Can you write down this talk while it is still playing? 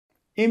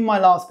In my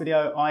last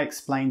video, I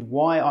explained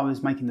why I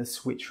was making the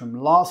switch from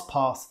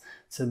LastPass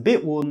to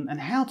Bitwarden and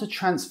how to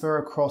transfer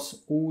across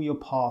all your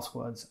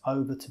passwords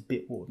over to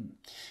Bitwarden.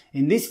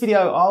 In this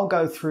video, I'll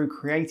go through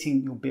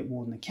creating your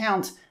Bitwarden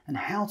account and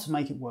how to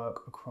make it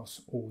work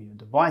across all your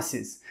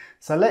devices.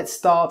 So let's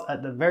start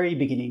at the very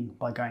beginning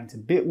by going to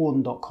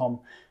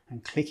bitwarden.com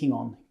and clicking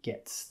on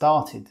Get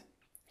Started.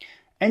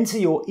 Enter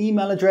your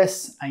email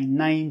address, a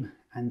name,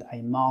 and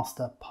a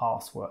master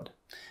password.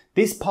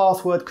 This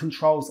password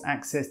controls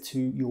access to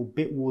your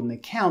Bitwarden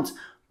account,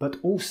 but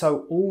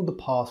also all the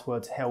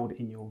passwords held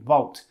in your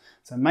vault.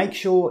 So make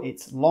sure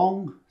it's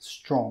long,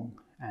 strong,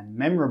 and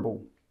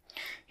memorable.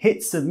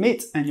 Hit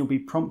submit and you'll be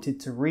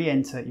prompted to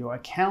re-enter your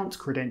account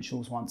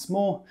credentials once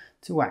more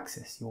to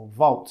access your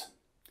vault.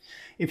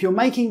 If you're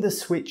making the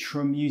switch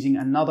from using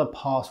another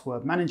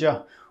password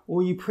manager,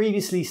 or you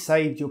previously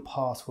saved your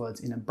passwords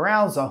in a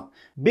browser,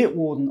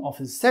 Bitwarden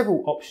offers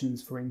several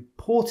options for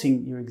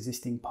importing your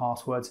existing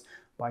passwords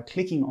by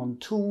clicking on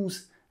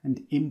Tools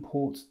and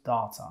Import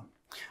Data.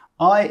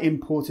 I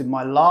imported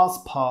my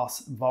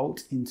LastPass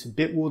vault into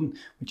Bitwarden,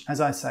 which, as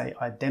I say,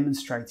 I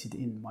demonstrated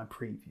in my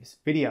previous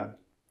video.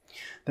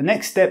 The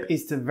next step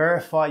is to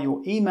verify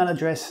your email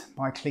address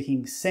by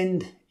clicking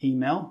Send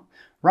Email,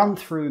 run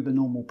through the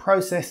normal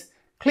process,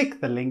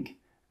 click the link,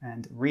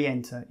 and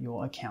re-enter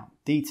your account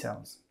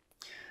details.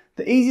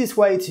 The easiest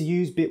way to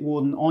use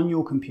Bitwarden on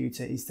your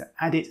computer is to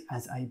add it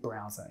as a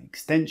browser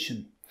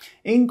extension.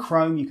 In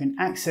Chrome, you can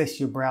access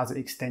your browser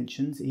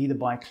extensions either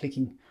by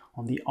clicking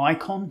on the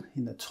icon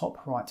in the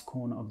top right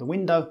corner of the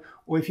window,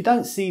 or if you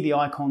don't see the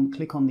icon,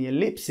 click on the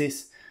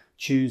ellipsis,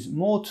 choose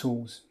More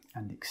Tools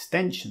and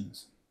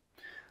Extensions.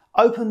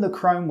 Open the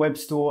Chrome Web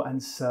Store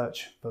and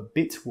search for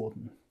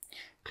Bitwarden.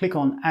 Click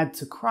on Add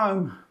to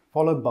Chrome,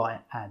 followed by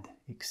Add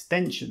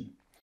Extension.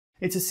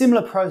 It's a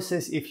similar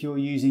process if you're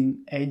using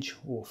Edge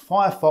or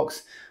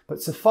Firefox,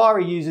 but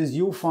Safari users,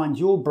 you'll find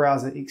your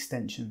browser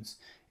extensions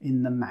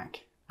in the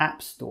Mac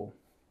App Store.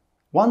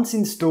 Once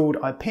installed,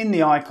 I pin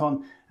the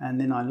icon and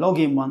then I log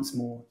in once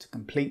more to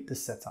complete the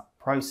setup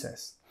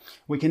process.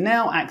 We can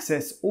now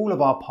access all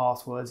of our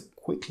passwords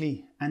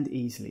quickly and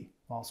easily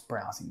whilst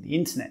browsing the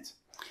internet.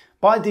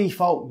 By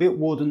default,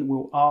 Bitwarden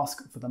will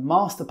ask for the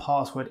master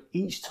password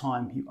each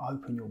time you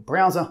open your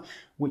browser,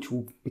 which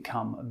will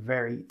become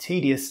very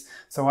tedious,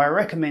 so I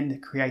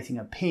recommend creating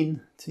a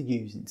PIN to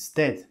use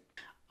instead.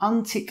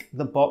 Untick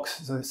the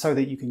box so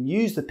that you can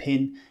use the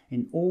PIN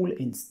in all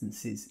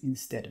instances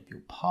instead of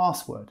your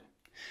password.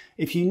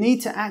 If you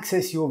need to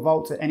access your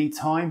vault at any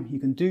time, you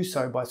can do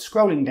so by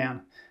scrolling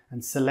down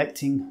and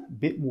selecting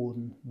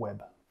Bitwarden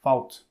Web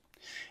Vault.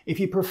 If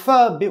you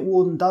prefer,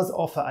 Bitwarden does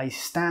offer a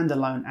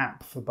standalone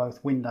app for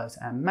both Windows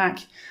and Mac,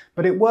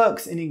 but it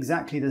works in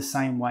exactly the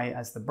same way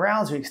as the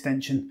browser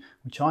extension,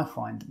 which I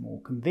find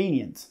more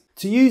convenient.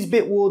 To use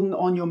Bitwarden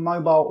on your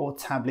mobile or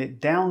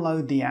tablet,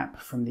 download the app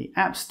from the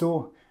App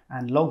Store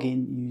and log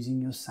in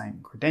using your same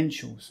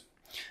credentials.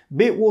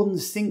 Bitwarden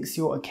syncs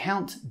your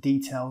account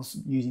details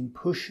using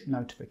push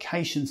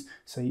notifications,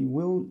 so you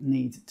will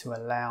need to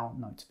allow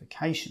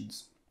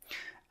notifications.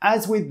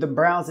 As with the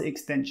browser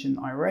extension,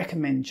 I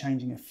recommend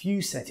changing a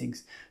few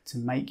settings to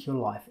make your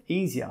life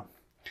easier.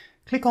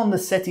 Click on the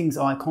settings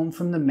icon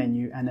from the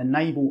menu and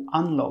enable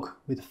unlock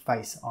with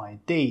Face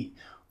ID,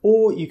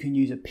 or you can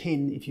use a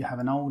PIN if you have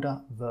an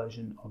older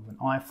version of an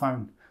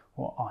iPhone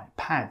or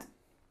iPad.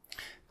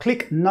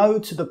 Click No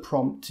to the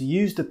prompt to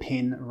use the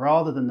PIN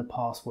rather than the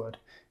password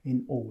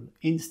in all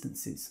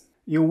instances.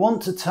 You'll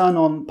want to turn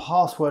on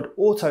password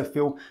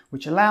autofill,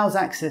 which allows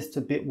access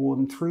to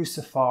Bitwarden through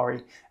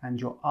Safari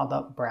and your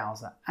other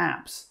browser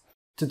apps.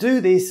 To do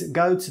this,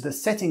 go to the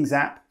Settings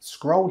app,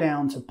 scroll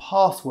down to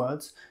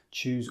Passwords,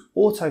 choose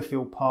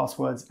Autofill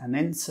Passwords, and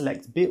then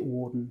select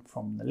Bitwarden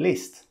from the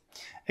list.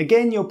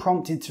 Again, you're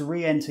prompted to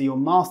re-enter your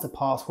master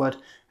password,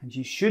 and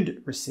you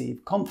should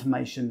receive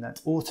confirmation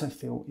that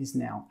autofill is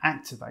now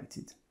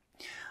activated.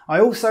 I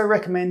also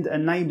recommend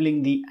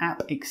enabling the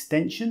app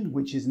extension,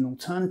 which is an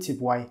alternative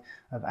way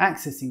of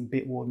accessing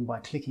Bitwarden by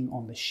clicking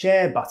on the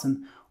Share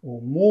button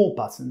or More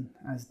button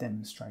as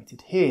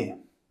demonstrated here.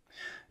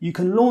 You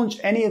can launch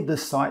any of the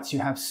sites you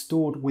have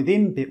stored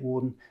within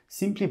Bitwarden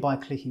simply by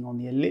clicking on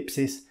the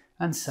ellipsis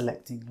and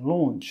selecting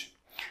Launch.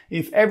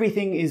 If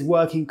everything is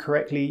working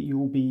correctly, you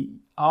will be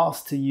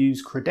asked to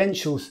use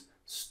credentials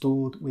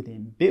stored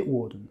within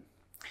Bitwarden.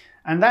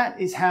 And that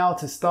is how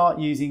to start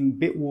using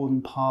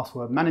Bitwarden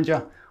Password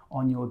Manager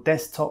on your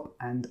desktop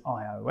and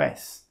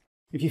iOS.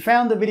 If you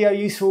found the video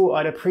useful,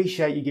 I'd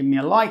appreciate you giving me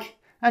a like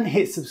and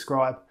hit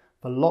subscribe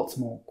for lots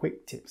more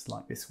quick tips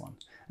like this one.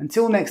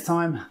 Until next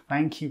time,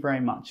 thank you very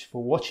much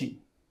for watching.